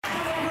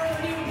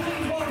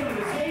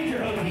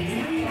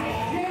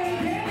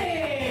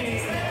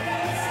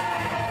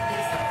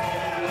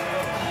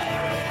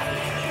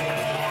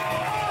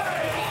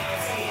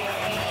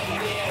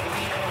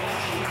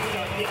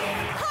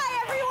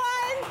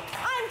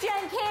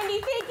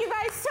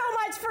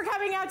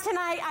coming out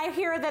tonight. I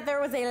hear that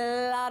there was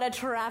a lot of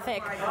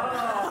traffic.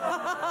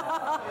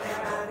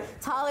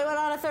 It's Hollywood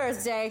on a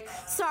Thursday.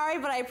 Sorry,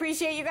 but I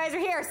appreciate you guys are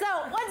here. So,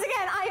 once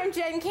again, I am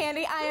Jen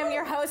Candy. I am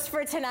your host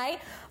for tonight.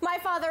 My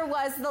father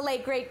was the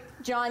late, great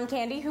John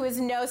Candy, who is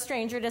no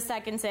stranger to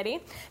Second City.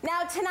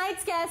 Now,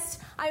 tonight's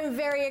guest, I'm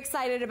very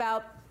excited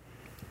about.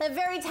 A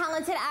very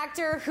talented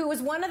actor who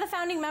was one of the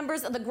founding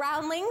members of the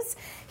Groundlings.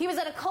 He was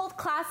in a cult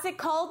classic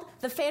called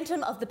The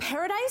Phantom of the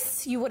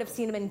Paradise. You would have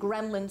seen him in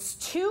Gremlins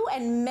 2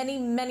 and many,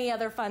 many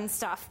other fun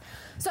stuff.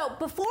 So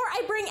before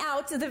I bring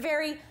out the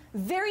very,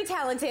 very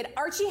talented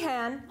Archie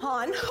Hahn,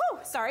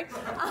 let's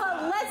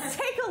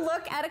take a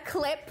look at a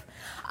clip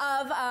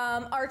of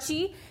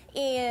Archie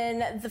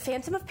in The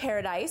Phantom of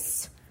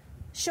Paradise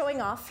showing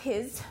off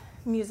his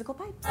musical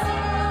pipes.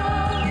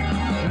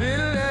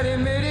 Little Eddie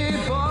Mitty,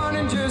 born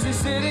in Jersey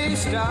City,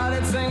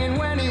 started singing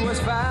when he was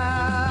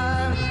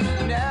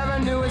 5. Never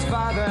knew his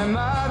father and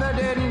mother,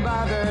 didn't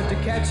bother to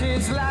catch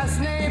his last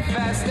name.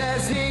 Fast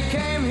as he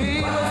came,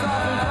 he was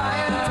often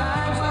flying,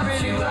 times were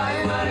really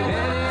flying. Eddie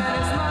and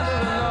his mother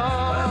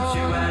alone.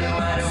 Soon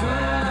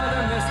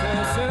another mister,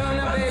 soon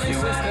a baby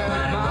sister.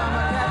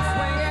 Mama kept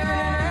swinging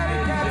and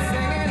Eddie kept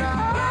singing.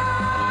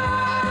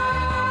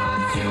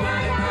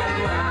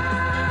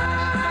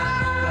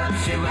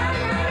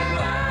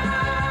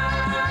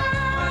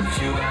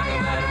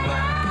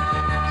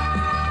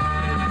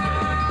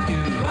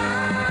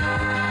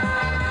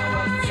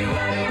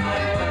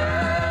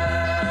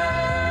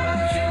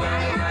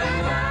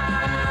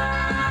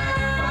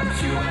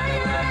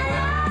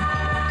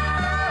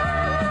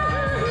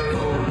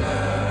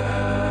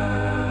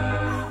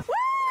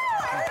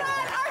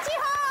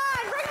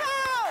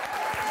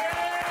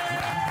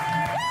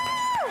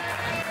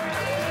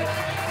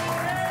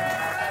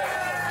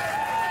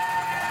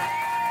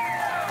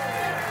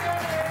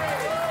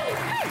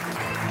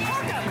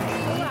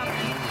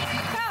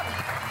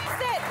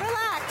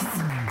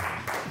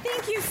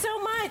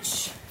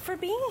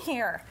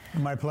 Here.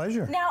 My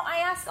pleasure. Now, I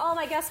asked all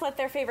my guests what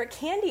their favorite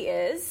candy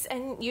is,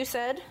 and you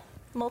said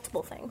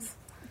multiple things.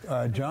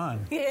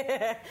 John.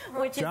 Yeah,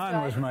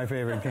 John was my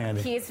favorite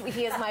candy. He is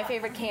my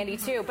favorite candy,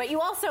 too. But you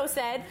also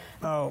said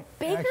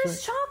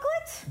Baker's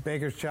chocolate?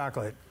 Baker's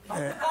chocolate.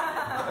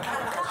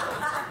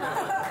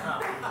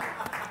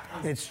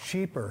 It's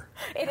cheaper.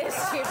 It is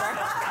cheaper.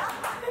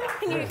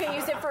 You can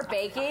use it for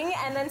baking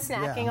and then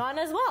snacking on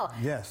as well.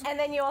 Yes. And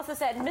then you also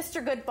said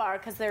Mr. Good Bar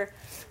because they're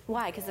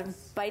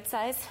bite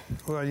size?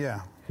 Well,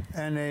 yeah.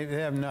 And they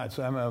have nuts.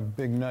 I'm a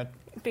big nut.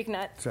 Big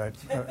nut. So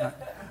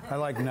I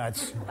like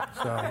nuts.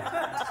 So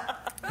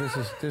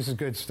this is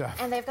good stuff.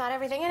 And they've got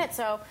everything in it.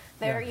 So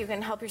you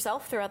can help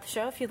yourself throughout the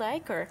show if you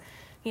like, or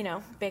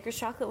Baker's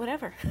chocolate,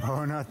 whatever.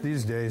 Oh, not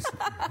these days.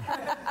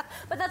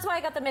 But that's why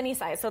I got the mini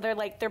size. So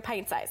they're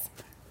pint size.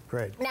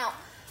 Great. Now,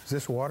 is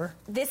this water?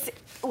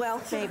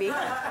 Maybe.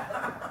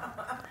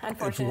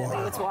 Unfortunately,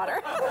 it's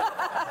water.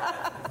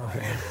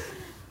 Okay.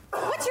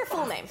 What's your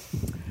full name?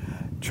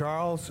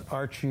 Charles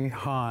Archie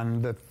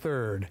Hahn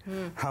III.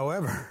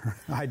 However,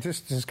 I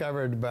just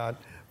discovered about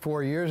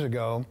 4 years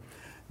ago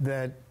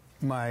that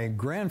my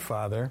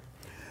grandfather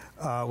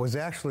was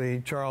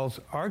actually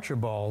Charles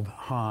Archibald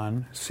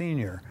Hahn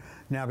Sr.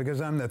 Now, because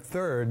I'm the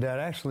third, that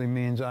actually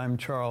means I'm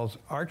Charles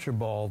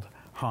Archibald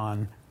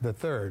Hahn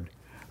III.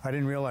 I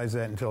didn't realize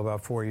that until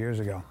about 4 years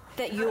ago.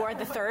 That you are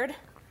the third?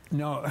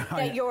 No.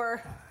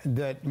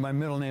 That my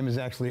middle name is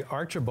actually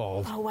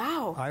Archibald. Oh,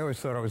 wow. I always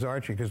thought it was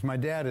Archie because my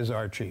dad is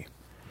Archie.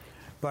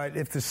 But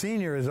if the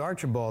senior is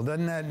Archibald,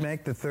 doesn't that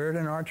make the third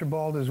an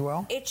Archibald as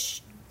well?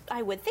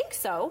 I would think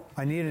so.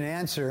 I need an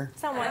answer.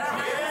 Someone.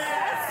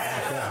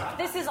 Yes.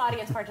 This is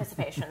audience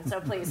participation,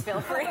 so please feel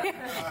free.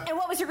 And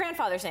what was your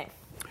grandfather's name?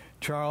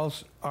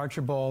 Charles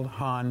Archibald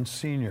Hahn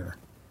Sr.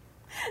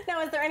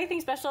 Now, is there anything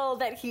special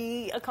that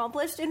he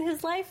accomplished in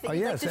his life that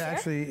you'd like to share?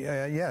 Actually,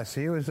 yes.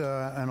 He was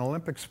an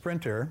Olympic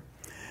sprinter,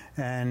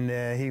 and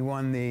he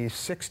won the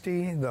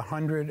 60, the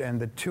 100,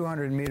 and the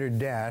 200-meter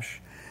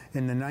dash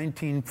in the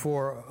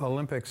 1904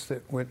 Olympics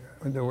that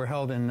were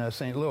held in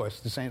St. Louis,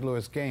 the St.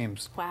 Louis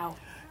Games. Wow.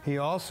 He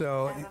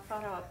also... I have a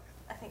photo of,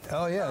 I think...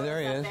 Oh, yeah, there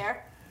he is.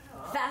 There.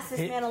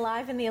 Fastest man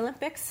alive in the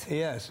Olympics.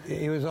 Yes.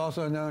 He was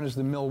also known as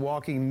the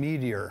Milwaukee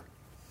Meteor.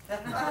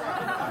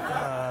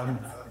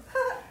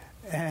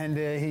 And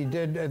they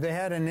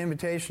had an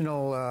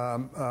invitational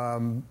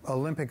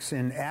Olympics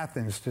in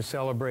Athens to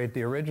celebrate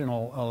the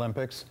original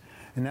Olympics,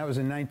 and that was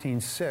in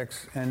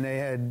 1906, and they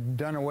had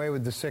done away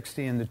with the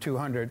 60 and the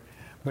 200,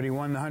 but he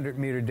won the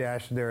 100-meter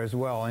dash there as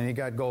well, and he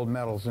got gold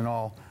medals in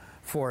all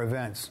 4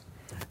 events.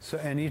 So,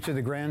 and each of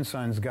the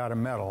grandsons got a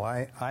medal.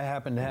 I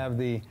happen to have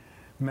the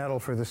medal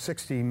for the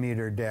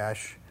 60-meter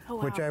dash,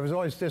 which I was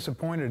always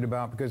disappointed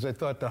about because I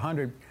thought the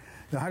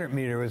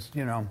 100-meter was,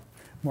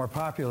 more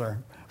popular.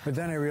 But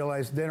then I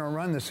realized they don't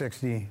run the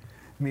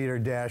 60-meter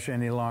dash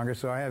any longer,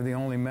 so I have the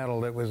only medal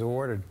that was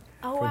awarded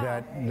for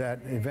that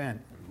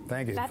event.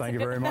 Thank you. Thank you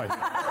very much.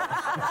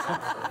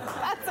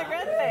 That's a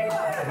good thing.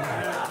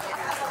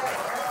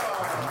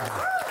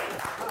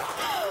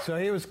 So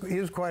he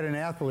was quite an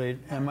athlete,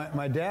 and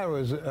my dad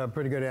was a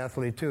pretty good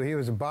athlete too. He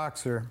was a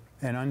boxer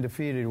and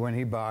undefeated when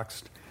he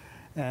boxed,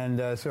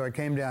 and so it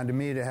came down to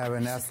me to have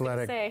an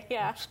athletic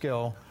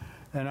skill,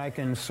 and I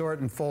can sort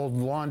and fold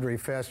laundry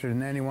faster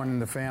than anyone in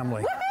the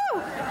family.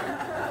 Woohoo!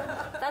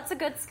 That's a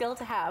good skill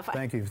to have.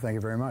 Thank you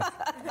very much.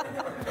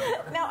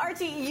 Now,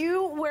 Archie,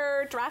 you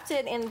were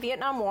drafted in the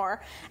Vietnam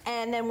War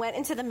and then went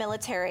into the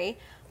military,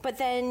 but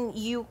then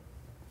you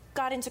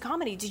got into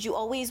comedy. Did you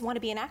always want to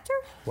be an actor?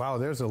 Wow,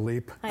 there's a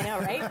leap. I know,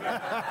 right?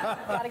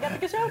 Gotta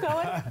get the show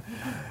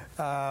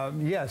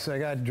going. Yes, I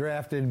got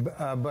drafted,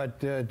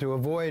 but to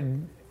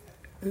avoid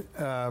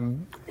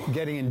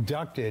getting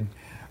inducted,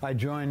 I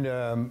joined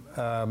a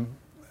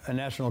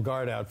National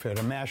Guard outfit,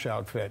 a MASH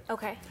outfit.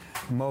 Okay.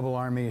 Mobile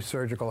Army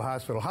Surgical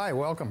Hospital. Hi,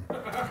 welcome.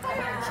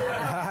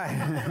 Hi.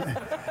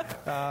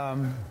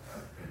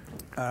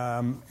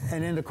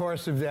 And in the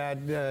course of that,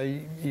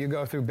 you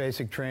go through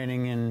basic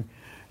training in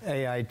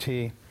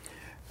AIT,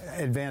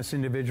 Advanced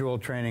Individual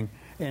Training.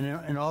 And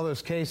in all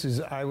those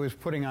cases, I was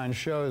putting on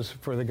shows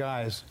for the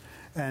guys,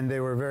 and they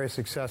were very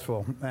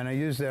successful. And I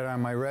used that on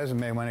my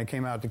resume when I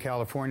came out to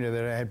California,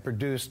 that I had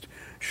produced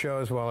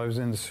shows while I was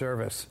in the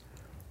service.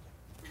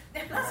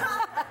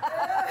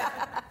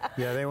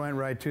 Yeah, they went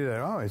right to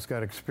that. Oh, he's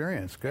got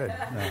experience. Good.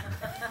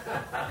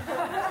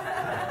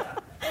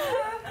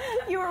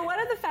 You were one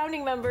of the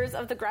founding members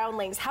of the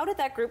Groundlings. How did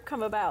that group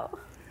come about?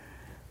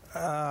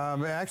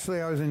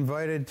 Actually, I was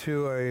invited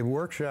to a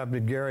workshop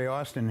that Gary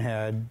Austin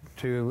had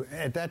to,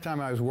 at that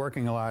time I was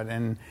working a lot,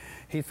 and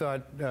he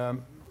thought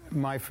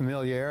my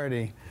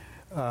familiarity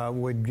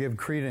would give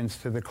credence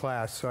to the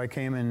class. So I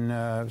came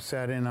and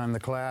sat in on the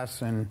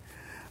class, and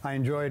I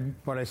enjoyed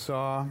what I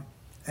saw,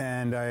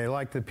 and I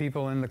liked the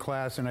people in the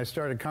class, and I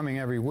started coming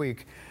every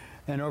week.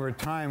 And over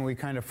time, we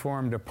kind of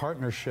formed a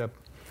partnership.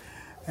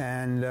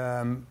 And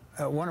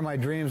one of my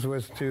dreams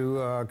was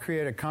to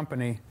create a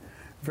company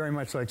very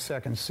much like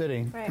Second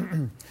City. Right.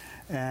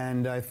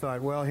 And I thought,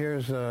 well,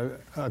 here's a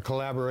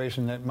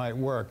collaboration that might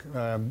work.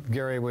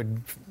 Gary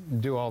would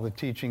do all the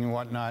teaching and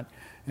whatnot,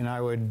 and I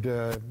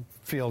would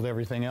field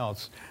everything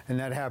else. And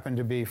that happened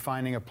to be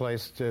finding a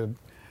place to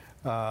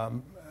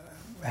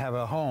have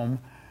a home,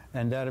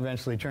 and that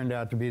eventually turned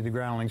out to be the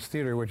Groundlings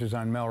Theater, which is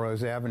on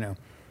Melrose Avenue.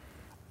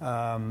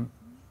 I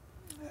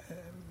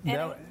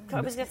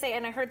was going to say,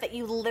 and I heard that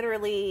you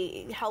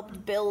literally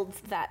helped build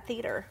that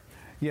theater.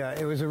 Yeah,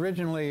 it was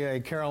originally a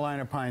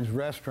Carolina Pines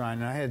restaurant,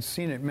 and I had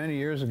seen it many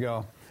years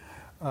ago,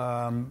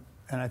 and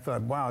I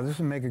thought, wow, this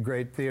would make a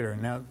great theater.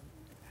 Now,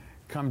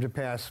 come to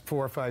pass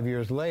 4 or 5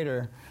 years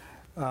later,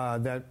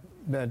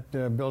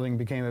 that building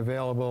became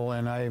available,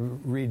 and I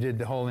redid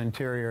the whole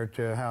interior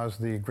to house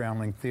the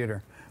Groundling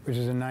Theater, which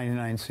is a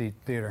 99-seat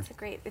theater.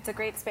 It's a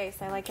great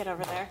space. I like it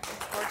over there.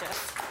 It's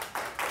gorgeous.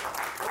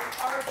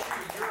 Archie,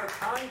 you're a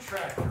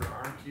contractor,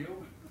 aren't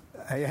you?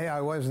 Hey, I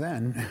was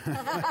then.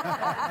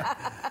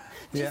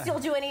 Do you still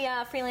do any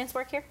freelance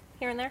work here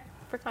and there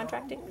for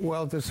contracting?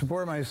 Well, to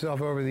support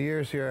myself over the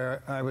years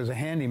here, I was a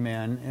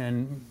handyman,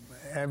 and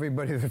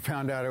everybody that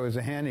found out I was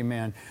a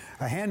handyman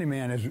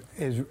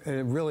is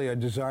really a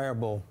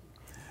desirable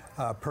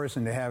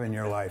person to have in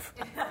your life,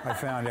 I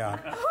found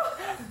out.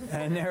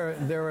 And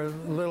there were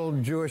little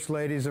Jewish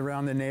ladies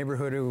around the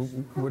neighborhood who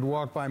would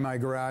walk by my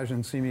garage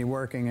and see me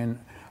working, and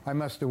I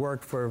must have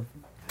worked for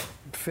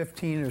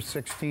 15 or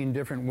 16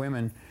 different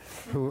women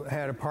who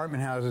had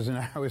apartment houses, and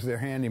I was their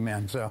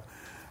handyman. So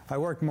I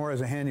worked more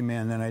as a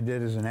handyman than I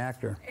did as an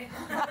actor.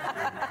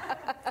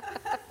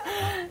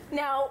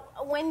 Now,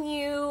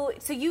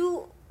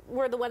 you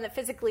were the one that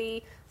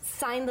physically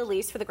signed the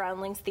lease for the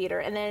Groundlings Theater,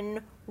 and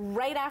then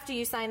right after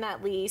you signed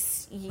that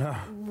lease, you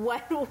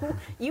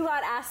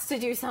got asked to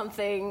do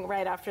something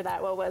right after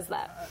that. What was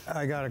that?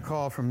 I got a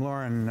call from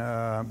Lauren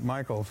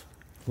Michaels.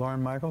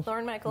 Lauren Michaels?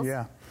 Lauren Michaels.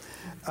 Yeah.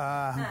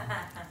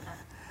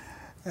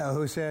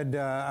 Who said,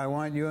 I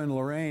want you and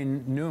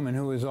Lorraine Newman,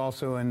 who was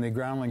also in the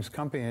Groundlings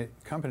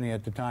company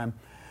at the time,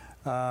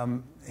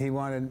 he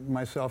wanted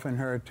myself and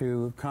her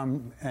to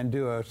come and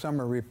do a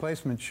summer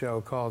replacement show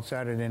called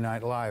Saturday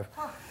Night Live.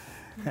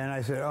 And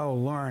I said, oh,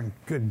 Lauren,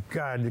 good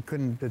God,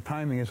 the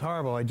timing is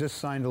horrible. I just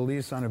signed a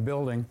lease on a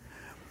building.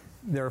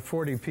 There are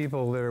 40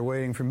 people that are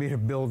waiting for me to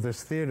build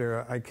this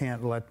theater. I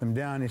can't let them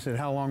down. He said,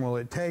 how long will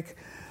it take?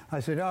 I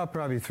said, oh,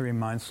 probably 3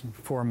 months,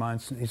 4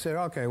 months. He said,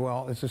 okay,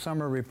 well, it's a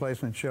summer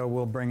replacement show.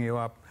 We'll bring you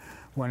up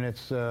when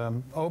it's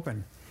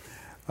open.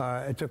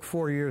 It took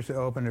 4 years to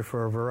open it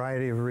for a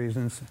variety of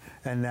reasons,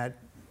 and that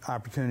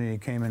opportunity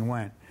came and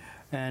went.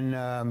 And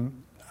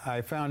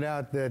I found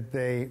out that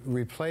they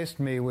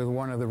replaced me with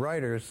one of the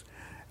writers,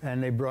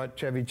 and they brought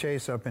Chevy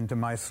Chase up into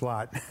my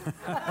slot.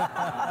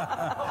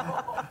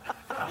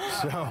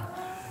 So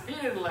He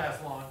didn't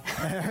last long.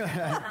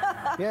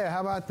 yeah,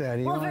 how about that?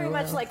 Well, very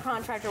much like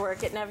contractor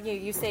work. It never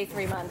you say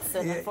 3 months,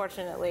 and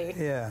unfortunately,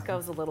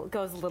 goes a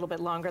little bit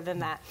longer than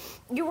that.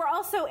 You were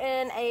also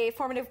in a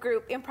formative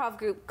improv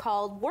group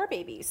called War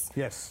Babies.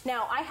 Yes.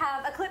 Now I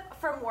have a clip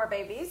from War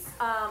Babies.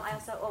 I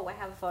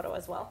have a photo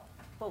as well.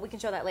 well, we can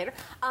show that later.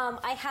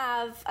 I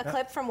have a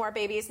clip from War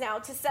Babies now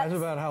to set. That's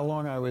about how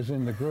long I was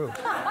in the group.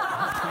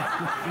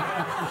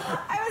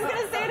 I was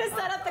going to say to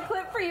set up the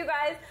clip for you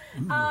guys.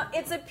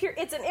 It's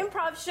an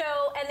improv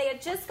show, and they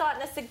had just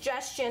gotten a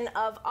suggestion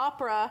of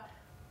opera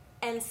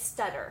and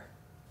stutter.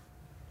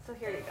 So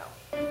here you go.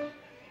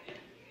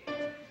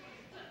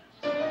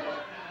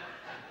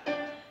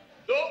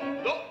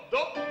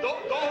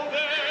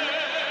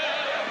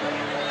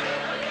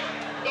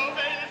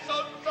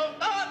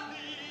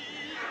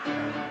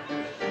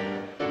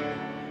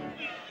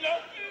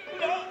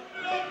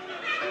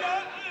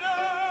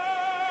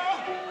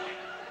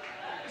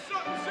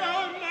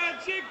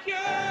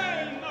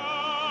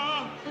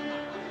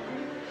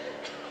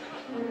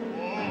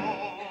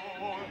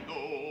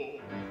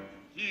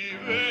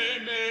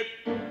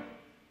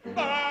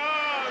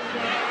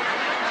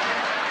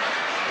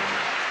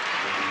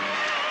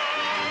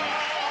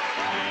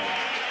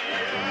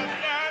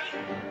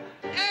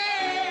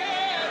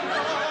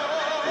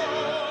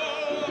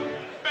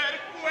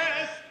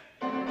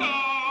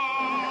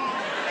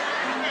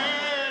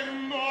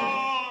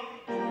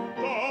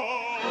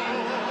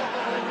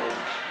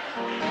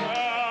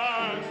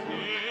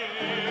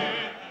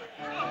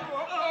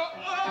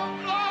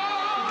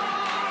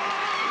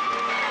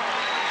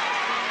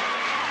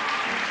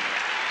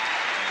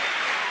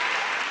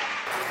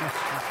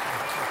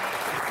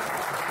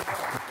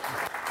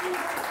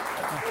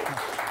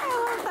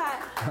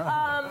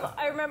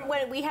 I remember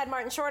when we had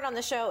Martin Short on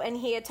the show, and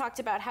he had talked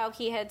about how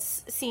he had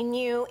seen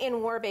you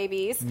in War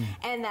Babies,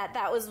 and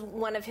that was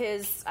one of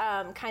his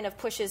kind of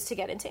pushes to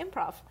get into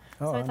improv.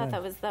 So I thought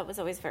that was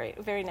always very,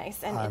 very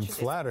nice and I'm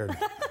interesting. flattered.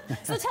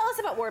 So tell us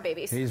about War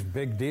Babies. He's a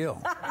big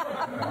deal.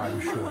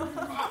 I'm sure.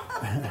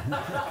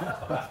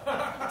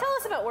 Tell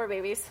us about War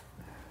Babies.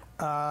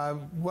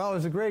 Well, it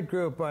was a great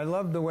group. I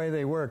loved the way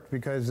they worked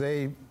because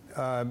the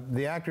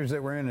actors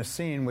that were in a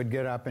scene would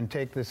get up and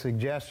take the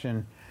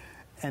suggestion,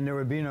 and there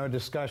would be no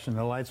discussion.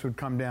 The lights would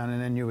come down,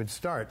 and then you would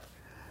start.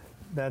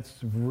 That's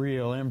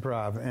real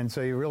improv, and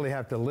so you really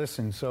have to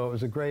listen. So it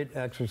was a great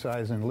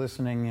exercise in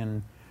listening,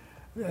 and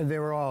they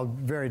were all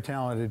very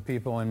talented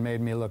people and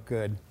made me look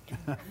good.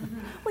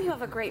 Well, you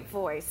have a great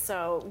voice,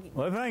 so...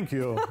 Well, thank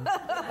you.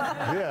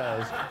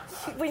 Yes.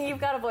 When you've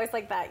got a voice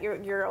like that,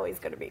 you're always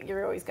going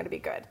to be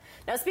good.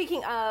 Now,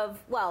 speaking of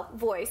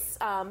voice,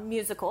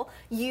 musical,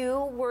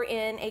 you were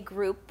in a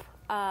group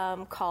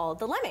called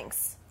the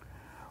Lemmings.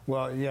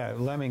 Well, yeah,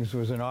 Lemmings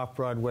was an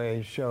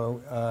off-Broadway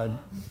show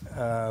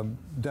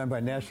done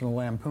by National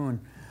Lampoon,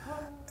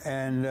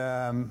 and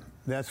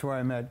that's where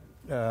I met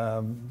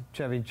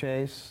Chevy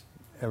Chase.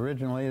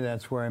 Originally,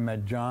 that's where I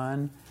met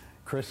John,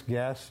 Chris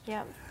Guest.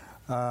 Yep.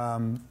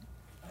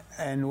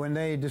 And when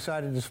they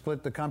decided to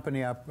split the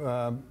company up,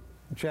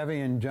 Chevy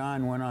and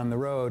John went on the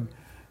road,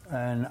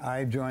 and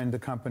I joined the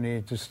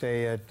company to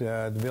stay at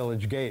the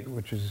Village Gate,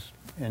 which is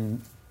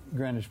in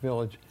Greenwich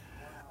Village.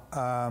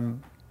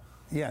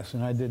 Yes,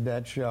 and I did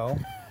that show.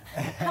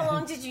 How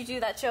long did you do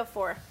that show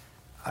for?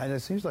 It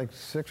seems like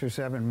 6 or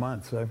 7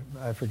 months.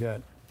 I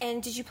forget.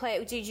 And did you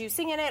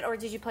sing in it, or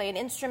did you play an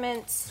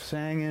instrument?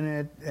 Sang in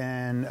it,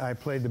 and I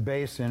played the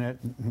bass in it,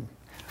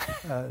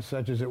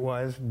 such as it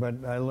was. But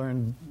I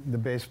learned the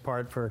bass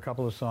part for a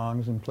couple of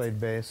songs and played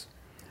bass.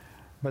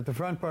 But the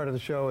front part of the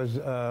show is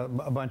a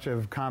bunch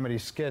of comedy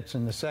skits,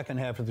 and the second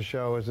half of the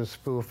show is a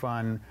spoof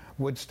on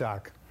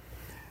Woodstock.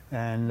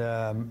 And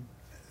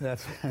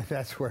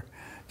that's where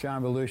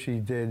John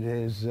Belushi did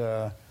his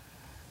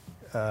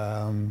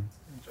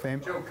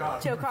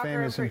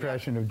famous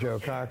impression of Joe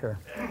Cocker.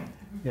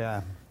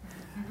 Yeah,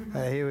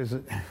 he was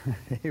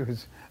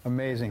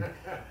amazing.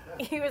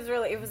 He was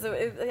really.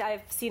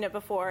 I've seen it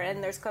before,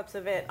 and there's clips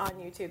of it on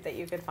YouTube that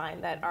you can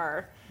find that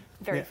are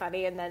very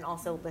funny, and then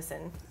also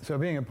listen. So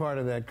being a part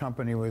of that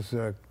company was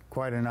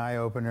quite an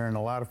eye-opener and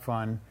a lot of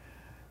fun,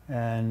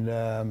 and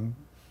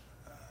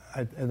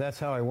that's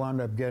how I wound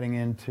up getting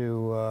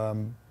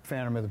into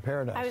Phantom of the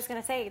Paradise. I was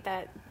going to say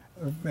that.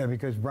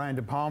 Because Brian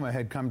De Palma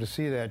had come to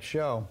see that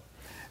show,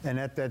 and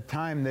at that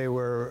time they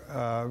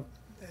were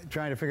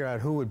trying to figure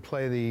out who would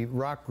play the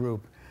rock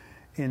group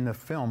in the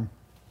film.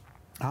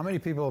 How many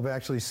people have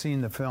actually seen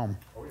the film?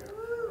 Oh,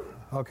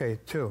 yeah. Okay,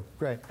 2.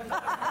 Great.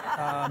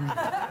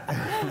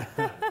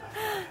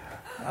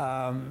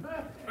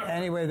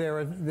 Anyway,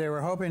 they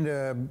were hoping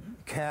to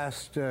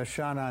cast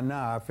Sha Na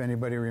Na, if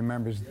anybody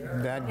remembers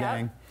that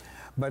gang,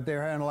 but they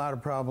were having a lot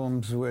of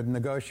problems with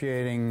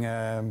negotiating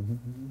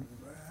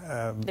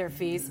their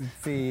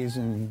fees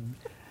and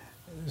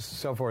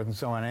so forth and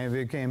so on. And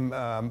it became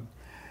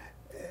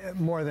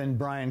more than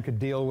Brian could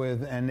deal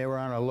with, and they were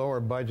on a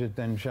lower budget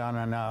than Sha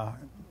Na Na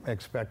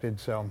expected,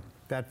 so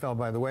that fell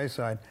by the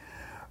wayside.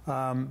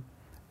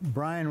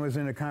 Brian was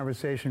in a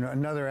conversation.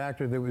 Another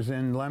actor that was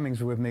in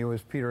Lemmings with me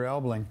was Peter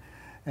Elbling,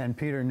 and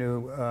Peter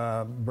knew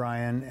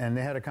Brian, and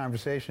they had a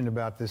conversation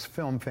about this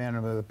film,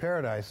 Phantom of the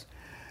Paradise,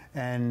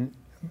 and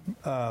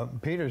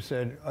Peter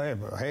said,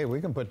 hey,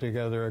 we can put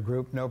together a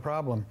group, no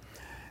problem.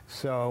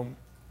 So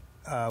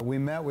we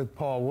met with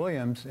Paul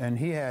Williams, and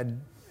he had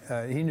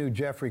he knew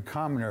Jeffrey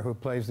Commoner, who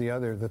plays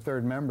the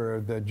third member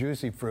of the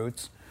Juicy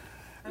Fruits,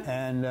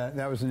 and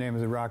that was the name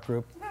of the rock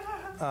group.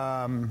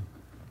 And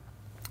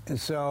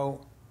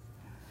so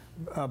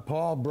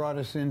Paul brought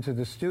us into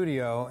the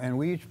studio, and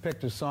we each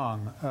picked a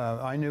song.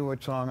 I knew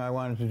what song I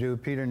wanted to do.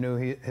 Peter knew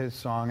his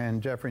song,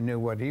 and Jeffrey knew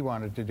what he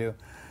wanted to do.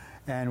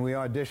 And we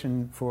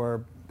auditioned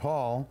for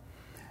Paul,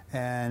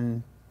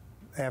 and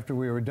after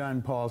we were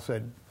done, Paul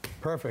said,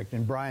 perfect,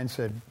 and Brian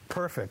said,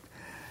 perfect.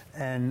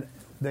 And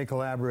they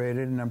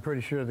collaborated, and I'm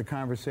pretty sure the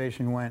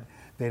conversation went,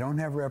 they don't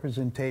have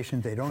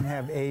representation, they don't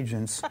have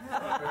agents.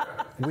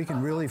 We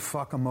can really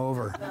fuck them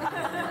over.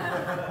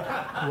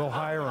 We'll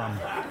hire them.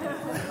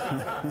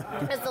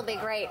 This will be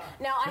great.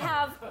 Now I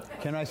have...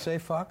 Can I say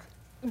fuck?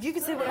 You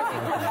can say whatever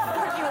you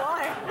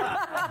want.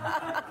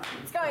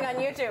 It's going on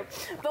YouTube.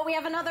 But we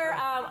have another,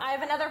 I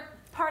have another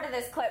part of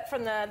this clip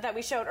from that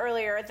we showed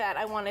earlier that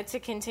I wanted to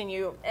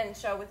continue and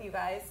show with you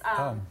guys.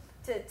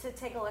 To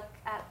take a look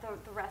at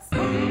the rest.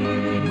 We'll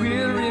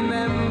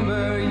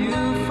remember you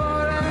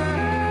forever,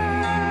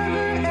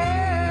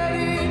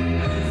 Eddie.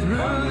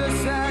 Through the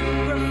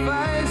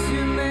sacrifice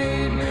you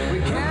made,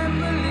 we can't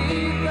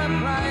believe the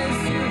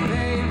price you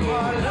paid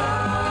for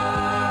love.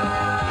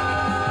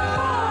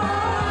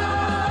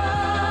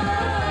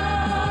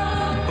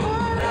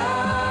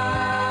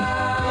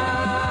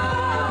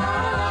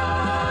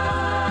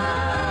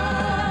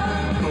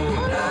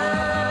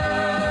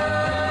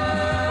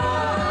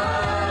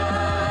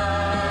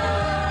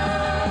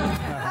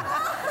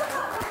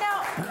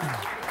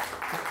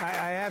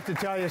 To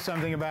tell you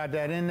something about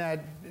that. In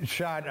that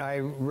shot, I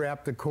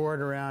wrapped the cord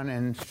around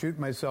and shoot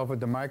myself with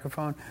the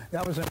microphone.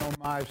 That was an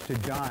homage to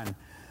John.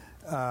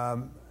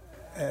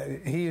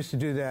 He used to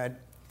do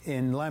that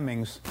in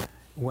Lemmings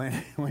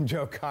when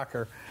Joe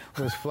Cocker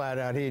was flat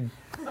out. He'd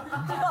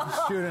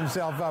shoot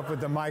himself up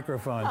with the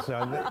microphone.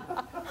 So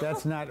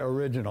that's not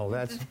original.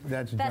 That's John.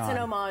 That's an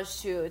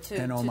homage to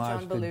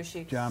John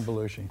Belushi. John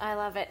Belushi. I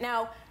love it.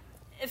 Now,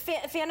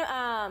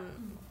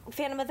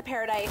 Phantom of the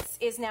Paradise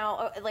is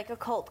now like a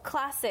cult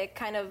classic,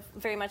 kind of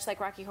very much like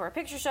Rocky Horror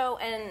Picture Show.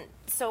 And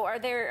so,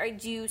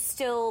 do you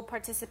still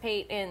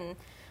participate in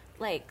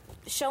like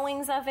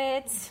showings of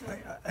it?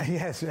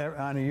 Yes,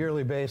 on a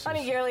yearly basis. On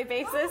a yearly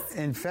basis.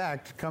 In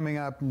fact, coming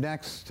up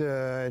next,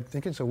 I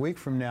think it's a week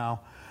from now.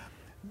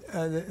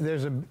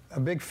 There's a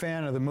big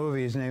fan of the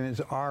movie. His name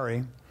is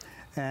Ari,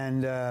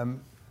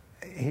 and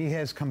he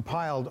has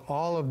compiled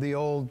all of the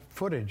old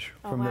footage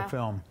from the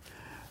film.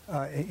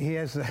 He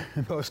has the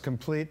most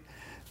complete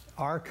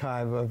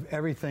archive of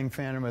everything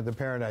Phantom of the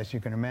Paradise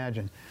you can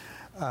imagine.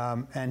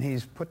 And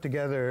he's put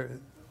together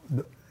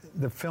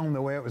the film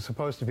the way it was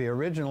supposed to be.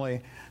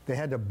 Originally, they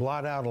had to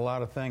blot out a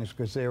lot of things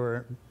because they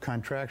were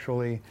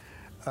contractually,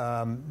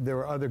 there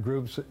were other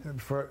groups,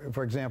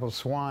 for example,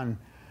 Swan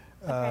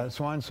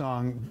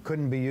Song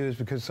couldn't be used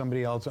because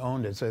somebody else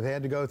owned it. So they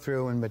had to go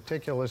through and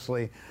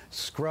meticulously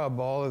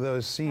scrub all of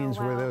those scenes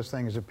where those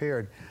things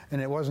appeared.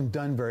 And it wasn't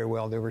done very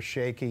well. They were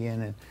shaky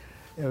and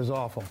it was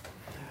awful.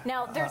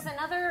 Now, there's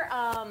another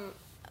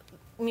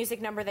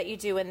music number that you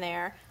do in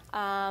there.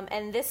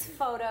 And this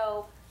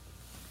photo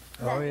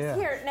that's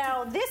here.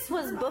 Now, this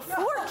was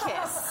before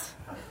Kiss.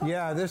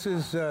 Yeah, this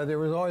is, there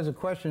was always a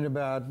question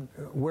about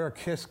where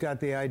Kiss got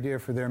the idea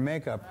for their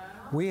makeup.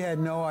 We had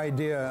no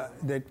idea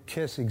that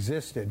Kiss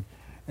existed,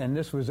 and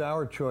this was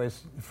our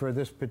choice for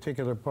this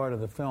particular part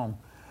of the film.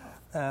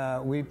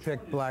 We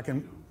picked black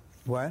and...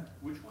 What?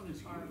 Which one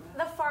is you?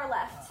 The far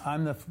left.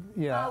 I'm the...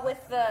 Yeah. With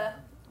the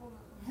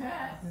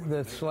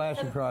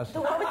slash across. The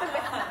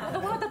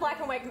one with the black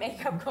and white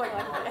makeup going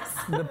like this.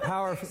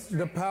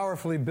 The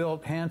powerfully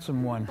built,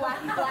 handsome one.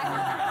 Black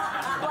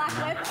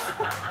lips.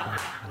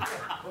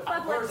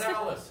 Where's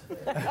Alice?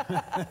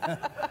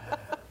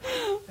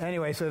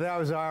 Anyway, so that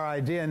was our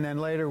idea, and then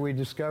later we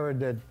discovered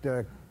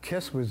that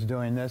Kiss was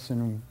doing this,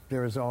 and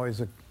there was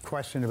always a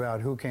question about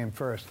who came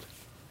first.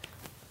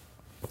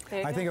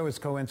 I think it was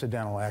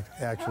coincidental,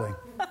 actually.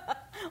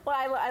 Well,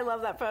 I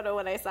love that photo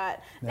when I saw it.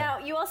 Yeah. Now,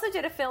 you also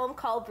did a film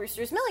called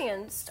Brewster's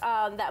Millions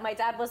that my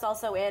dad was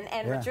also in,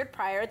 and Richard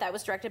Pryor, that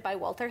was directed by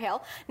Walter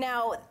Hill.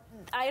 Now,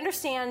 I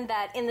understand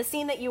that in the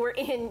scene that you were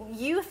in,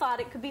 you thought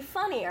it could be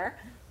funnier.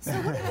 So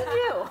what did you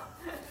do?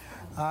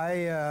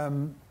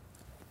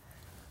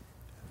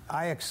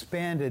 I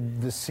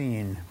expanded the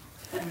scene.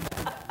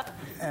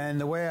 And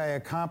the way I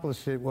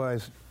accomplished it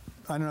was,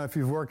 I don't know if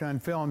you've worked on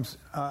films,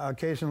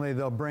 occasionally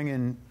they'll bring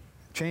in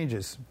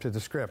changes to the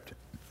script,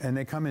 and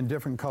they come in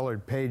different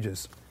colored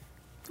pages.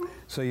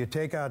 So you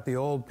take out the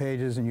old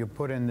pages and you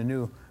put in the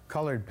new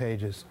colored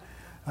pages.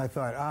 I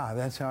thought,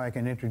 that's how I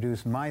can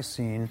introduce my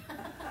scene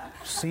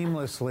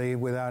seamlessly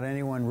without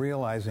anyone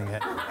realizing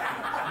it.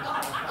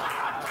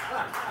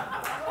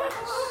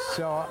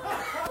 So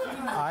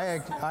I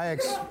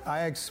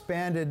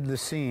expanded the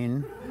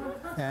scene,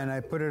 and I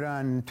put it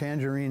on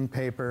tangerine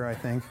paper, I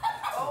think.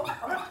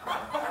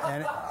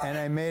 And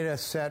I made a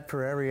set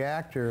for every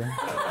actor,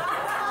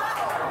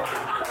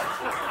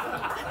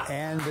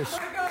 and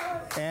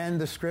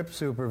the script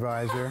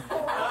supervisor,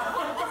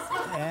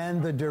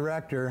 and the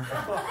director,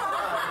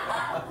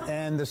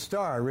 and the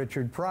star,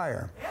 Richard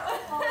Pryor.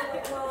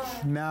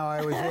 Now,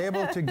 I was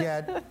able to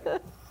get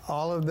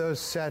all of those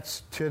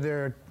sets to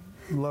their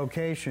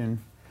location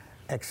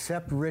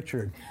except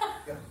Richard,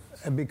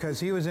 because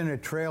he was in a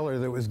trailer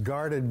that was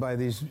guarded by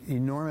these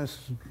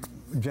enormous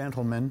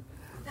gentlemen.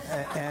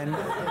 And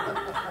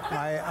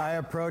I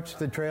approached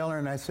the trailer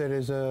and I said,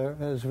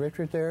 is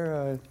Richard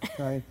there?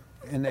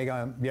 And they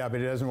go, yeah, but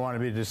he doesn't want to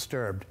be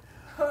disturbed.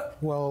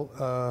 Well,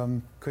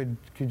 could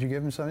you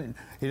give him something?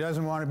 He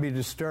doesn't want to be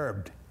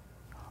disturbed.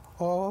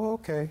 Oh,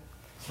 okay.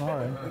 All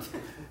right.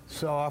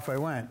 So off I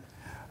went,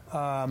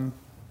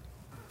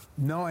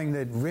 knowing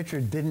that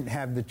Richard didn't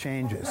have the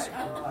changes.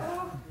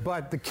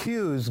 But the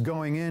cues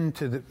going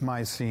into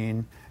my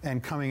scene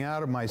and coming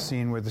out of my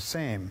scene were the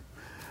same.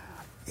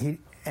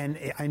 And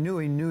I knew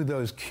he knew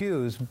those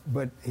cues,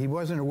 but he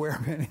wasn't aware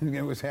of anything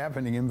that was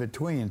happening in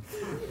between.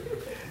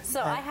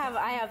 So I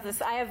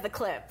have the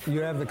clip.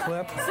 You have the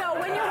clip? So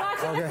when you're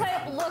watching the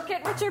clip, look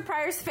at Richard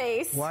Pryor's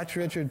face. Watch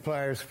Richard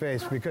Pryor's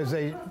face, because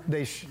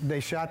they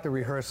shot the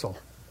rehearsal,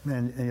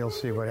 and you'll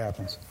see what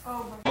happens.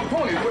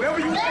 Tony, whatever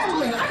you want.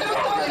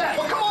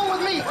 Well, come on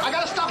with me. I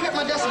gotta stop here at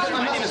my desk and get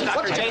my message.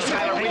 Dr. J.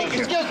 Skyler reading.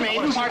 Excuse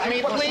me. Pardon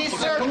me, please,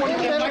 sir.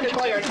 I'd like to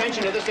call your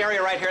attention to this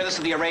area right here. This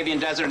is the Arabian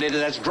Desert. It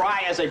is as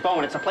dry as a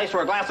bone. It's a place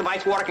where a glass of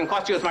ice water can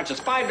cost you as much as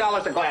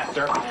 $5 a glass,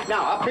 sir.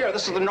 Now, up here,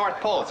 this is the North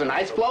Pole. It's an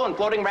ice flow, and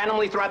floating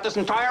randomly throughout this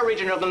entire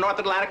region of the North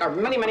Atlantic are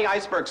many, many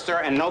icebergs,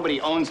 sir, and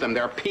nobody owns them.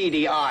 They're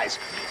PDIs.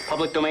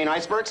 Public domain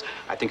icebergs.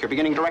 I think you're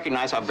beginning to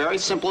recognize how very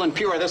simple and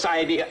pure this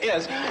idea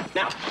is.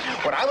 Now,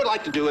 what I would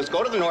like to do is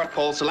go to the North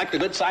Pole, select a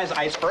good-sized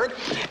iceberg,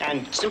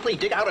 and simply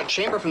dig out a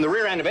chamber from the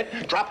rear end of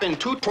it, drop in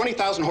two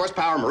 20,000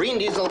 horsepower marine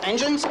diesel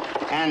engines,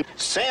 and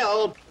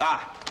sail,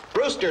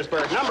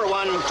 Brewstersburg,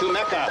 #1 to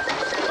Mecca.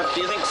 What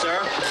do you think, sir?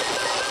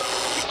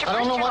 I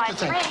don't know what to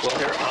think. Well,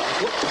 here,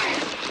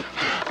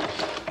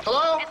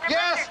 Hello?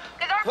 Yes?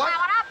 What?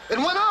 It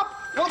went up.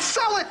 Well,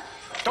 sell it.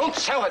 Don't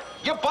sell it.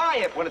 You buy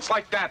it when it's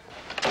like that.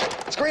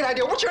 It's a great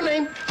idea. What's your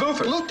name?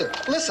 Luther. Luther.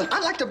 Listen,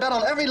 I'd like to bet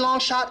on every long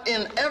shot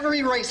in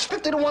every race,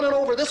 50 to 1 and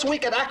over this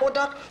week at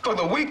Aqueduct. For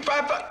the week,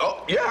 5.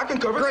 Oh, yeah, I can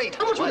cover it. Great.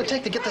 How much would it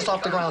take to get this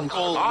off the ground?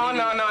 Oh,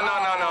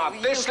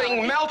 no. This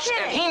thing melts,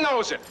 and he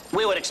knows it.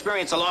 we would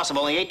experience a loss of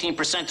only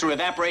 18% through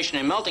evaporation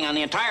and melting on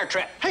the entire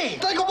trip. Hey,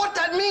 think of what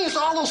that means to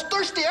all those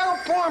thirsty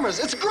Arab farmers.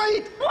 It's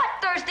great. What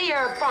thirsty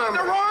Arab farmer?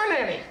 There aren't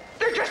any.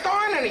 There just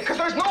aren't any, because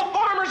there's no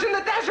farmers in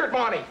the desert,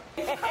 Bonnie.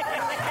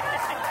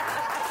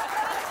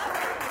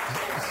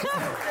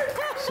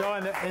 So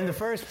in the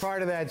first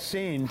part of that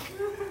scene,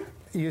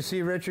 you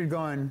see Richard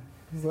going,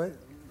 what?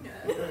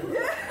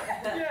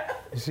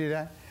 You see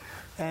that?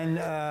 And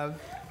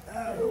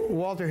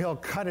Walter Hill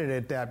cut it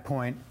at that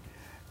point,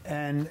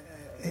 and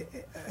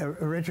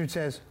Richard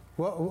says,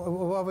 what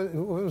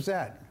was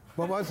that?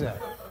 What was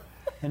that?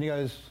 And he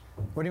goes,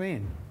 what do you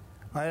mean?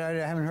 I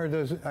haven't heard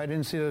those, I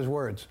didn't see those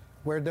words.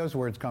 Where'd those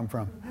words come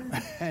from?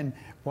 And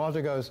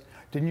Walter goes,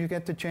 didn't you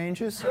get the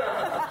changes?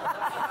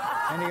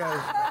 And he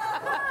goes,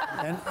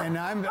 and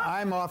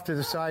I'm off to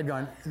the side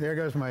going, there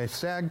goes my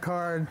SAG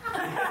card.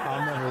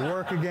 I'll never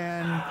work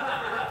again.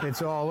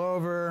 It's all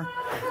over.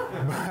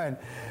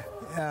 But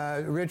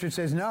Richard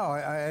says, no,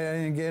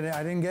 I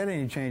didn't get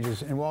any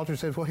changes. And Walter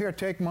says, well, here,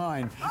 take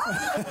mine.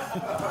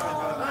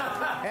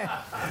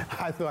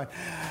 I thought,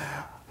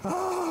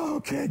 oh,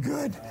 okay,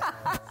 good.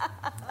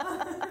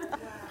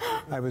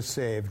 I was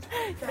saved.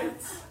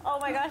 Oh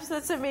my gosh,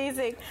 that's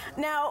amazing.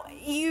 Now,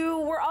 we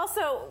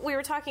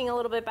were talking a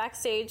little bit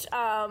backstage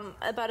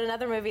about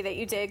another movie that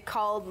you did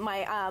called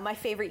My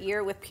Favorite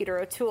Year with Peter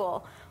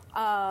O'Toole.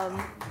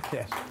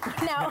 Yes.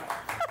 Now,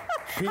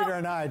 Peter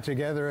and I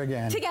together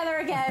again. Together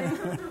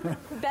again.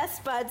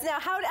 Best buds. Now,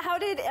 how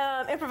did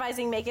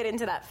improvising make it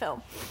into that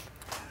film?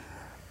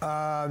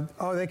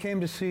 They came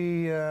to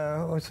see,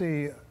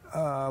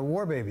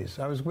 War Babies.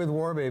 I was with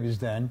War Babies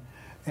then.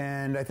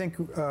 And I think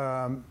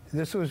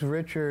this was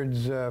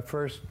Richard's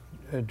first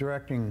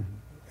directing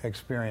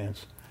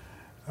experience.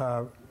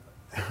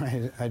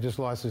 I just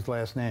lost his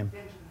last name.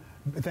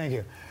 Thank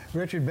you.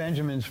 Richard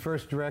Benjamin's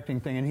first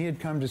directing thing, and he had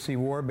come to see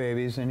War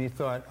Babies, and he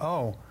thought,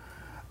 oh,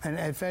 and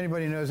if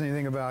anybody knows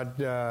anything about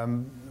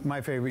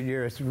My Favorite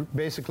Year, it's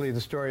basically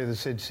the story of the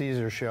Sid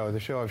Caesar show, the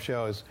show of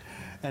shows.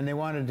 And they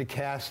wanted to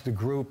cast the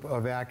group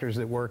of actors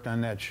that worked on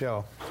that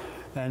show.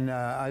 And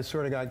I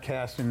sort of got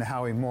cast in the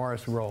Howie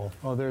Morris role.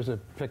 Oh, there's a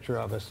picture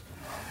of us.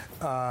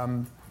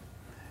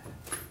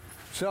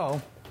 So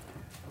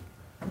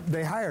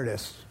they hired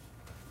us.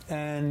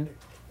 And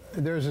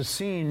there's a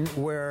scene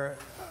where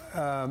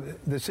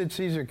the Sid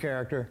Caesar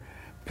character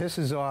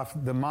pisses off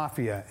the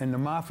mafia. And the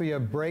mafia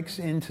breaks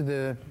into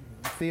the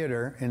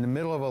theater in the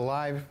middle of a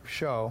live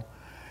show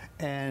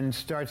and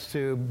starts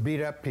to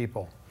beat up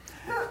people.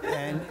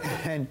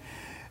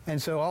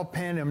 And so all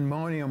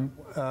pandemonium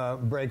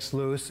breaks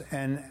loose,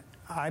 and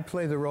I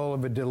play the role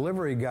of a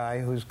delivery guy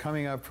who's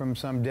coming up from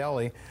some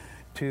deli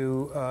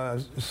to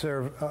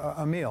serve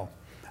a meal.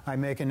 I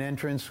make an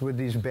entrance with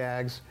these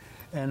bags,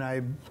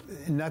 and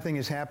nothing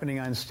is happening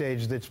on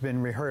stage that's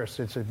been rehearsed.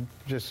 It's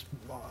just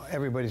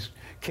everybody's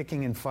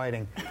kicking and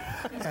fighting.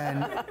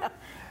 And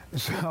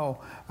so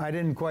I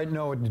didn't quite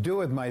know what to do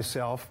with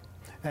myself,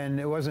 and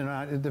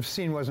the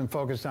scene wasn't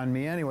focused on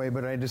me anyway,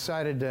 but I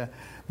decided to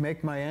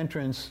make my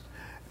entrance.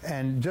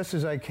 And just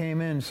as I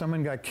came in,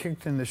 someone got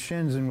kicked in the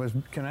shins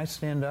and can I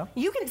stand up?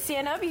 You can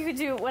stand up. You can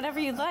do whatever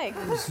you'd like.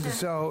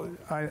 So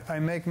I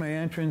make my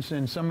entrance,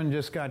 and someone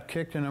just got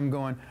kicked, and I'm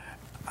going,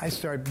 I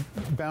start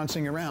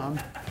bouncing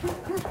around.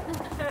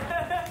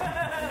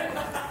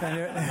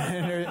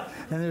 and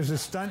there's a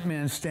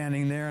stuntman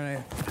standing there,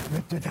 and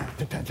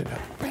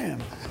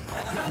bam,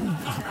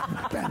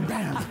 bam,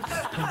 bam.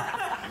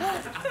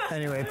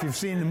 Anyway, if you've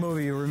seen the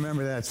movie, you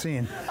remember that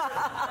scene.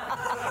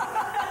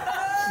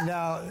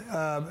 Now,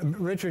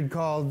 Richard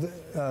called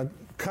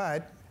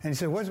cut, and he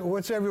said,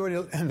 what's everybody,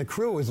 and the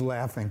crew was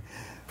laughing.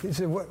 He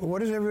said,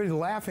 what is everybody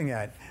laughing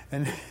at?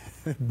 And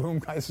the boom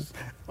guy says,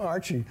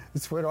 Archie,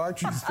 it's what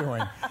Archie's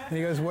doing. And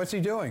he goes, what's he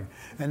doing?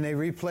 And they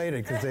replayed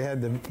it because they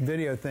had the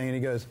video thing, and he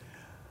goes,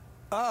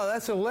 oh,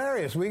 that's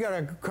hilarious. We got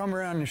to come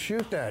around and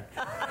shoot that.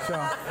 So,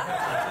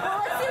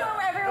 well, let's see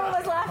what everyone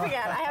was laughing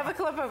at. I have a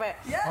clip of it.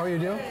 Oh, you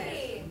do?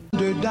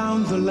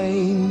 Down the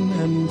lane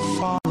and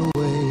far away.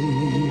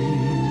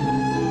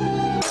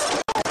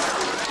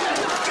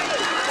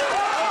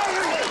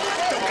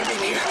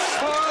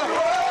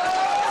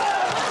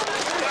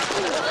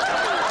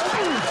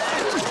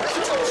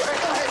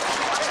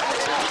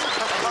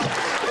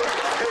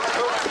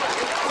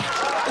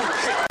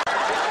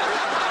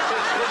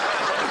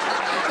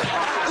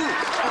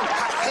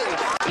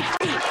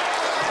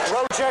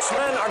 Rojek's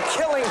men are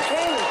killing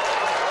King.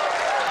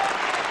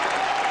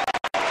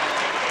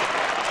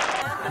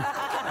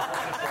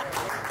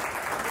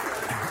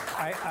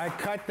 I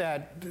cut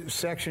that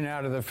section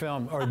out of the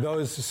film, or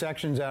those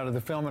sections out of the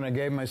film, and I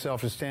gave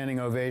myself a standing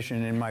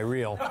ovation in my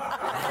reel. Which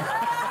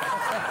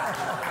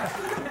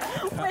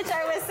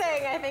I was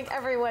saying I think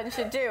everyone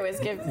should do is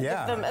give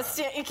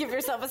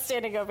yourself a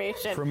standing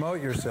ovation.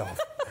 Promote yourself.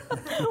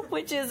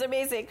 Which is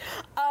amazing.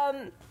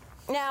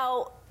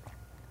 Now,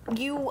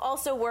 you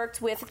also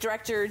worked with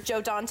director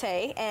Joe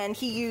Dante, and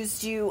he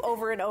used you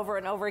over and over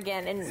and over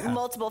again in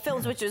multiple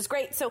films, which was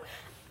great. So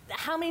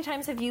how many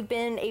times have you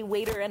been a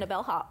waiter and a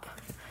bellhop?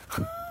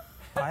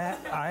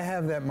 I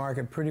have that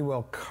market pretty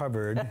well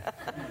covered.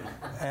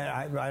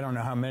 And I don't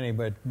know how many,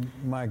 but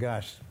my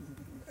gosh,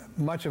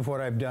 much of what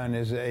I've done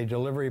is a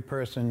delivery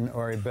person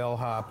or a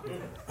bellhop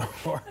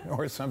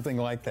or something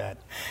like that.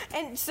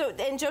 And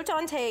Joe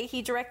Dante,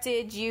 he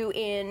directed you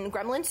in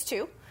Gremlins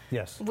 2.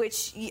 Yes.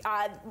 Which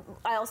I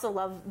also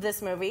love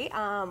this movie.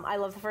 I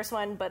love the first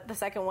one, but the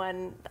second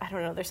one, I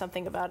don't know, there's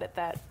something about it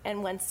that,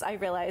 and once I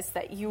realized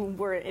that you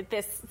were at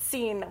this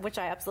scene, which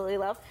I absolutely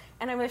love,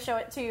 and I'm going to show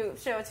it to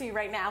you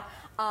right now,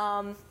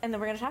 and then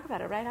we're going to talk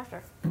about it right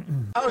after.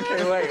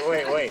 Okay,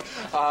 wait.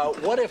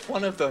 What if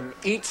one of them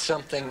eats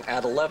something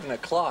at 11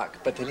 o'clock,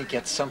 but then he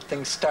gets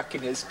something stuck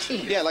in his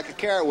teeth? Yeah, like a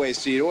caraway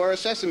seed or a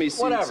sesame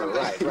seed. Whatever,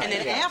 right. And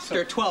then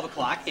after 12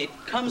 o'clock, it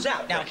comes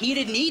out. Now, he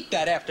didn't eat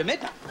that after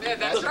midnight. Yeah,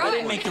 that's right. I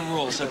didn't make the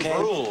rules, okay?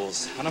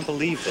 Rules. I don't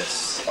believe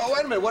this. Oh,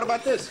 wait a minute. What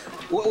about this?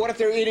 What if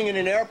they're eating in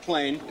an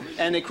airplane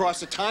and they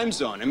cross a time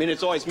zone? I mean,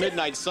 it's always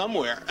midnight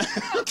somewhere.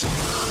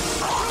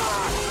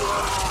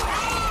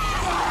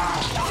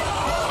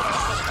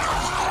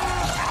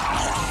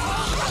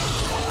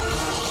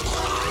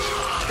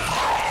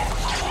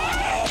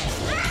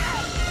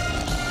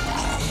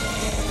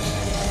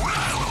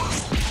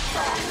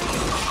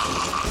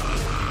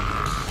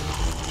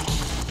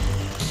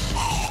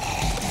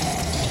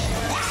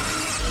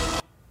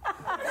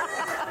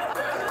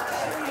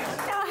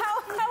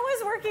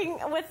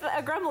 With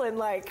a gremlin,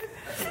 like?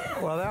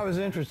 Well, that was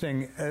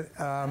interesting.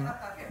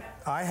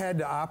 I had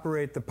to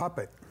operate the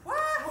puppet.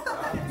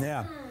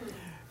 Yeah.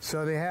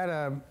 So they had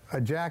a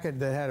jacket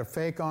that had a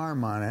fake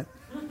arm on it,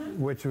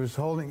 which was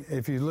holding,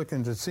 if you look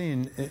into the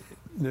scene, it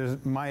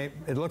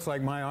looks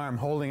like my arm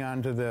holding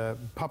onto the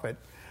puppet,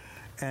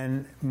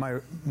 and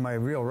my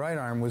real right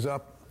arm was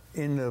up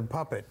in the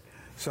puppet.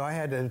 So I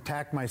had to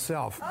attack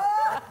myself.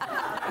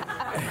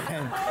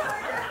 And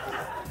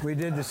we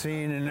did the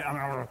scene, and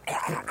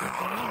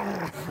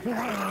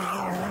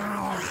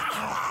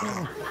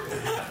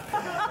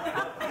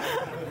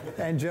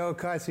Joe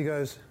cuts. He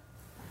goes,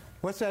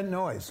 "What's that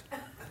noise?"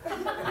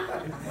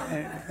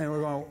 And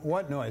we're going,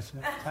 "What noise?"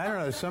 I don't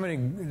know.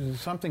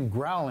 Something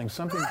growling,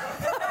 something.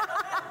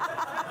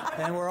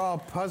 And we're all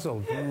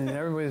puzzled, and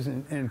everybody's,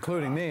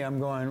 including me. I'm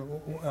going,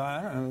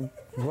 I don't know,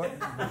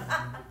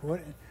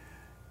 what?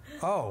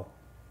 Oh,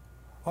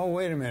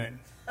 wait a minute.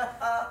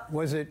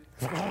 Was it?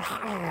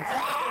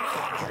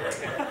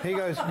 He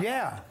goes,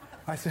 yeah.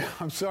 I said,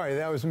 I'm sorry,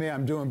 that was me.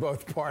 I'm doing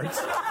both parts.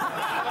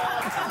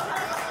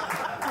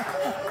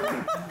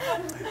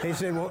 He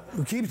said, well,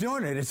 keep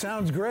doing it. It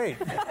sounds great.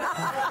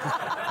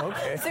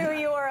 Okay. So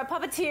you were a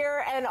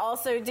puppeteer and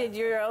also did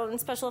your own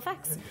special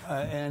effects.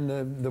 And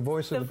the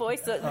voice of the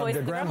voice of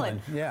the gremlin.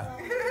 Yeah.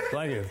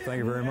 Thank you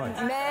very much.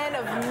 Man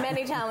of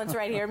many talents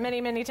right here,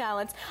 many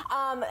talents.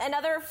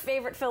 Another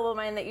favorite film of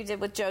mine that you did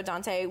with Joe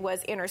Dante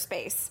was Inner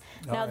Space.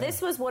 Now,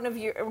 this was one of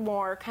your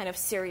more kind of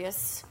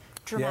serious,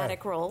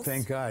 dramatic roles.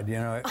 Thank God. You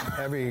know,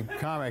 every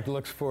comic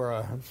looks for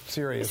a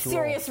serious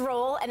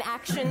role, an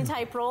action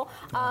type role,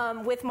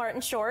 with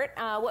Martin Short.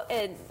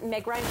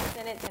 Meg Ryan was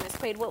in it, Dennis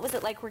Quaid. What was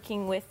it like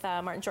working with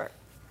Martin Short?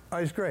 Oh,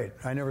 he's great.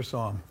 I never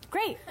saw him.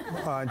 Great.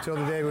 Until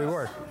the day we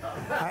worked.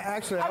 I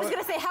was going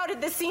to say, how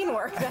did the scene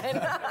work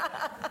then?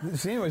 The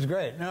scene was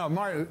great. No,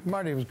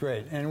 Marty was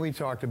great, and we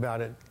talked about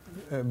it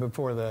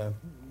before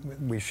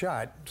we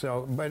shot.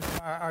 So, but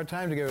our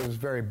time together was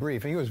very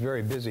brief. He was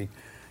very busy.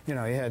 You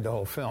know, he had the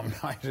whole film.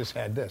 I just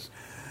had this.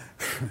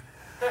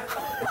 But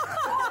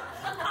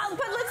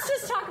let's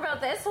just talk about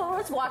this. Well,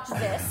 let's watch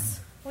this,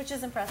 which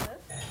is impressive.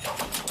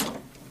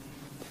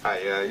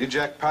 Hi, you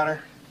Jack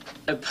Potter?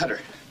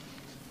 Putter.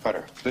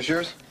 Putter. This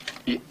yours?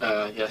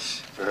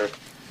 Yes.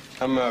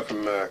 I'm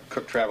from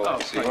Cook Travel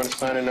Agency. You want to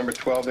sign in number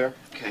 12 there?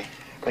 Okay.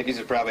 I think these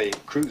are probably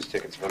cruise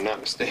tickets, if I'm not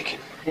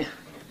mistaken.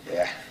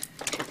 Yeah.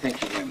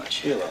 Thank you very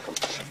much. You're welcome.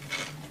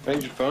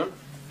 Range your phone?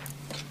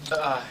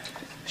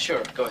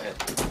 Sure. Go ahead.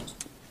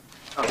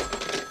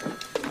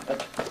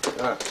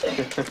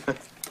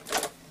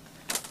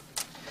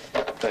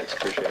 Thanks,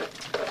 appreciate it.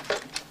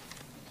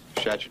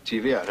 Shot your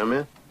TV out, huh,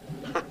 man?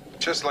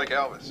 Just like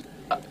Elvis.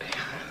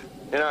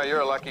 You know, you're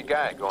a lucky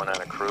guy going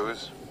on a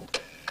cruise.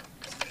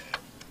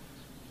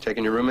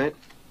 Taking your roommate?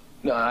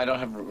 No, I don't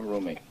have a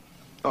roommate.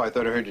 Oh, I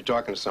thought I heard you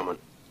talking to someone.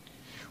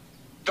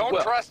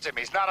 Don't trust him.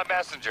 He's not a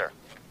messenger.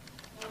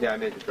 Yeah, I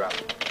made the drop.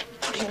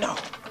 How do you know?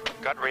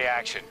 Gut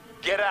reaction.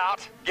 Get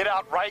out. Get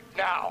out right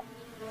now.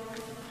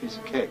 Piece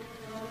of cake.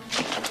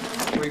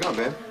 Where you going,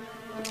 man?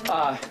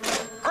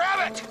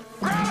 Grab it!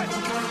 Grab it!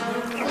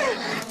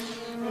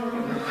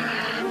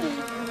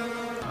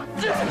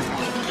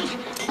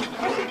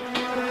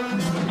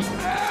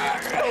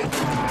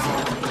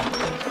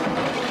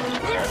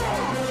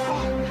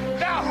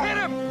 Now hit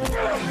him!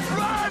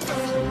 Run!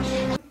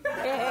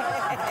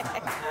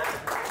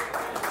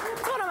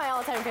 It's one of my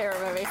all-time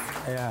favorite movies.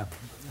 Yeah.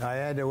 I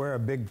had to wear a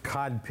big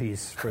cod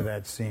piece for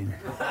that scene.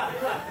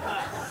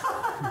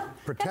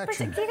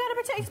 Protection. You got to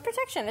protect. It's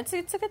protection. It's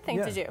a good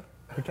thing to do.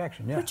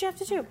 Protection. Yeah. What you have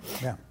to do.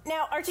 Yeah.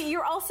 Now, Archie,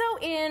 you're also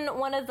in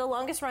one of the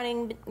longest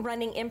running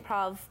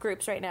improv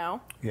groups right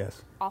now.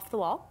 Yes. Off the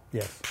Wall.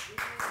 Yes.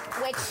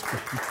 Which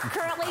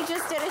currently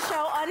just did a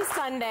show on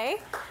Sunday.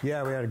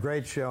 Yeah, we had a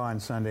great show on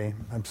Sunday.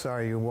 I'm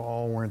sorry you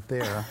all weren't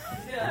there.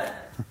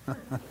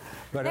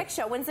 But next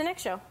show. When's the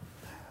next show?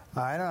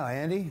 I don't know,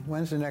 Andy.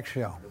 When's the next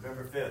show?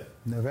 November 5th.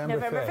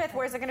 November 5th.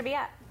 Where's it going to be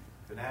at?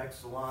 Fanatic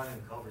Salon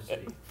in Culver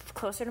City.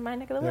 Closer to my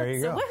neck of the woods. There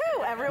you go. So,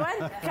 woohoo,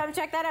 everyone. Come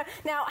check that out.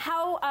 Now,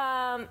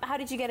 how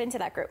did you get into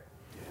that group?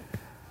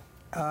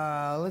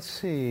 Let's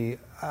see.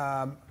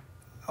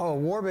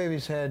 War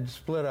Babies had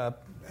split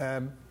up.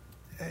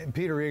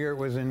 Peter Riegert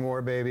was in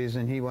War Babies,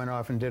 and he went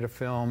off and did a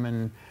film,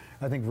 and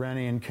I think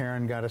Rennie and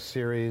Karen got a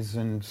series,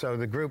 and so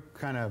the group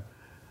kind of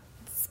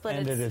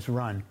ended its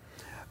run.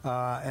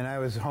 And I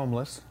was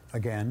homeless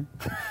again.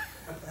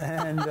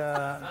 And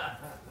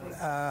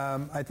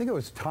I think it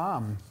was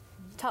Tom.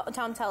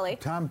 Tom Tully.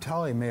 Tom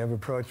Tully may have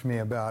approached me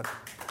about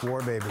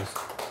War Babies.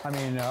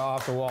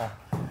 Off the Wall.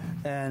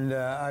 And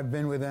I've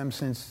been with them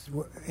since,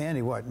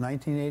 Andy,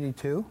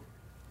 1982?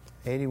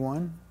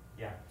 81?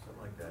 Yeah,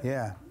 something like that.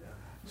 Yeah.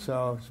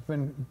 So it's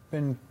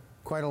been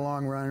quite a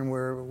long run.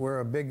 We're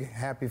a big,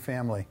 happy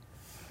family.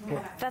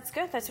 That's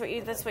good. That's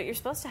what you're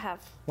supposed to have.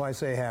 Well, I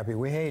say happy.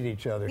 We hate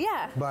each other.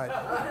 Yeah. But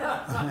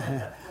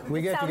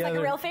we get Sounds together. like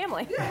a real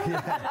family.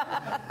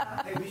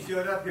 Hey, we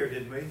showed up here,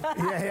 didn't we?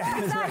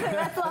 Yeah. Exactly.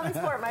 That's love and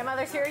sport. My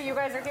mother's here. You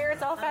guys are here.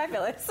 It's all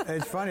fabulous.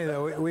 It's funny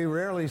though. We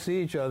rarely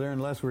see each other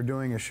unless we're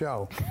doing a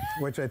show,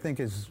 which I think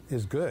is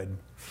good.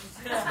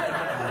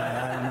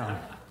 I don't know.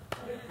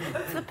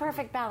 It's the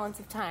perfect balance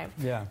of time.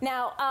 Yeah.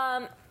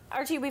 Now,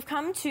 Archie, we've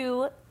come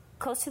to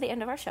close to the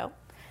end of our show.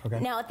 Okay.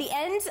 Now, at the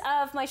end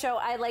of my show,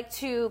 I like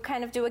to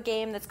kind of do a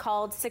game that's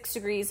called 6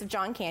 Degrees of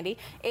John Candy.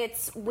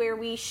 It's where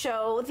we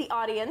show the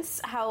audience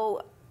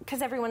how,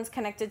 because everyone's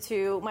connected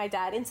to my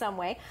dad in some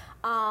way,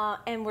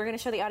 and we're going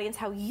to show the audience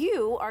how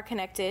you are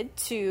connected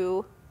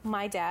to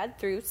my dad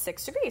through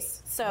 6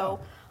 degrees. So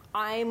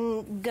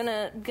I'm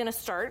gonna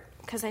start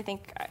because I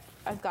think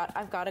I've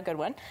got a good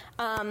one.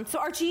 So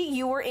Archie,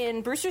 you were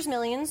in Brewster's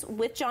Millions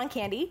with John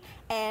Candy,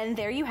 and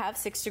there you have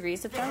 6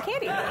 Degrees of John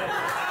Candy.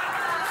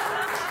 That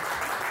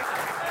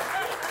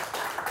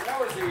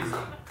was easy.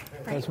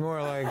 That's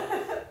more like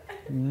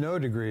no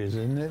degrees,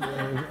 isn't it?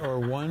 Or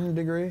 1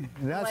 degree?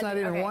 That's not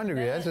even 1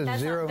 degree. That's a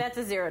 0. That's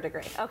a 0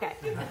 degree. Okay.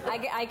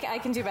 I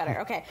can do better.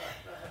 Okay.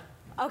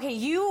 Okay,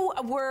 you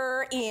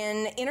were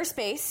in Inner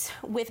Space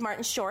with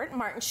Martin Short.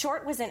 Martin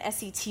Short was in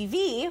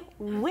SCTV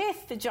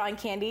with John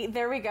Candy.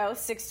 There we go,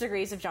 6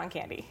 Degrees of John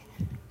Candy.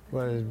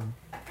 Well,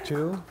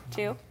 2?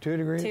 2? 2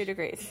 degrees? 2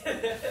 degrees.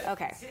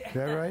 Okay. Is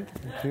that right?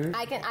 2?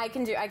 I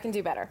can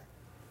do better.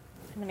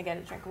 I'm gonna get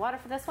a drink of water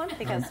for this one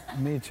because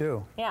Me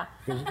too. yeah.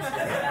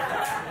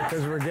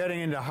 Because we're getting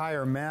into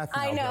higher math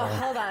now. I know. Barry.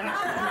 Hold on.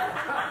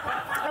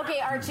 Okay,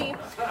 Archie,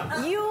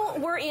 you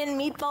were in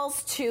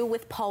Meatballs 2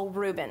 with Paul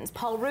Rubens.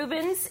 Paul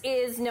Rubens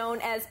is known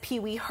as Pee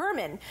Wee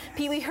Herman.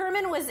 Pee Wee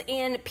Herman was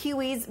in Pee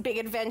Wee's Big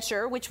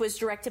Adventure, which was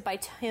directed by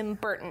Tim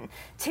Burton.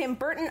 Tim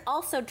Burton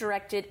also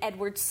directed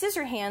Edward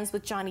Scissorhands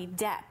with Johnny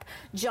Depp.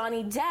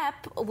 Johnny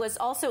Depp was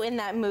also in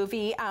that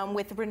movie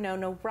with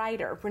Winona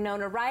Ryder.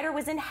 Winona Ryder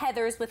was in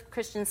Heathers with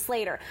Christian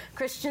Slater.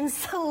 Christian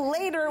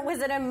Slater was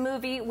in a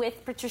movie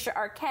with Patricia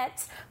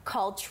Arquette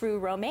called True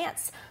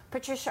Romance.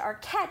 Patricia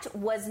Arquette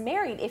was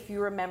married, if you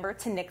remember,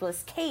 to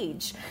Nicolas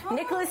Cage.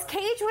 Nicolas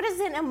Cage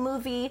was in a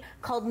movie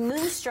called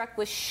Moonstruck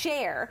with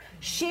Cher.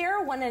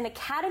 Cher won an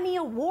Academy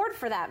Award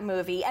for that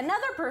movie.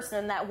 Another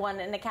person that won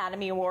an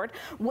Academy Award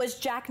was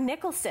Jack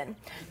Nicholson.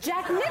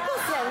 Jack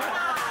Nicholson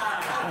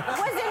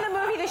was in the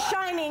movie The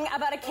Shining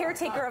about a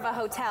caretaker of a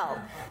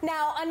hotel.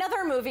 Now,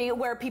 another movie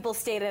where people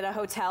stayed at a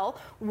hotel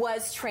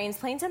was Trains,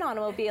 Planes, and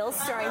Automobiles,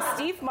 starring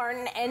Steve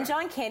Martin and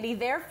John Candy,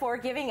 therefore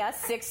giving us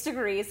 6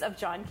 degrees of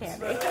John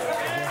Candy. We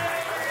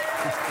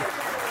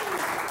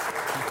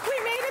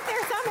made it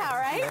there somehow,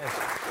 right?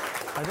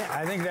 Yes.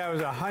 I think that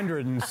was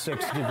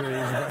 106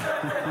 degrees,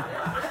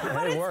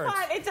 but it works.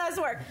 Fun. It does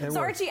work. It so,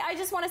 works. Archie, I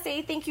just want to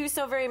say thank you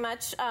so very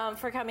much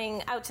for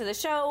coming out to the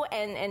show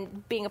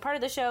and being a part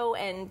of the show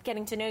and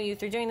getting to know you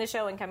through doing the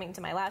show and coming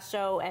to my last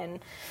show, and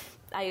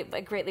I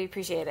greatly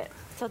appreciate it.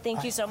 So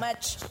thank you so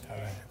much. All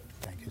right.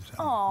 Thank you so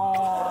much.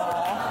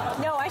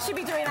 Aww. No, I should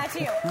be doing that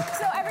to you.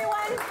 So,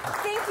 everyone,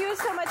 thank you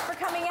so much for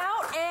coming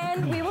out,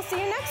 and we will see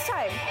you next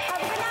time.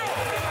 Have a good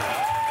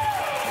night.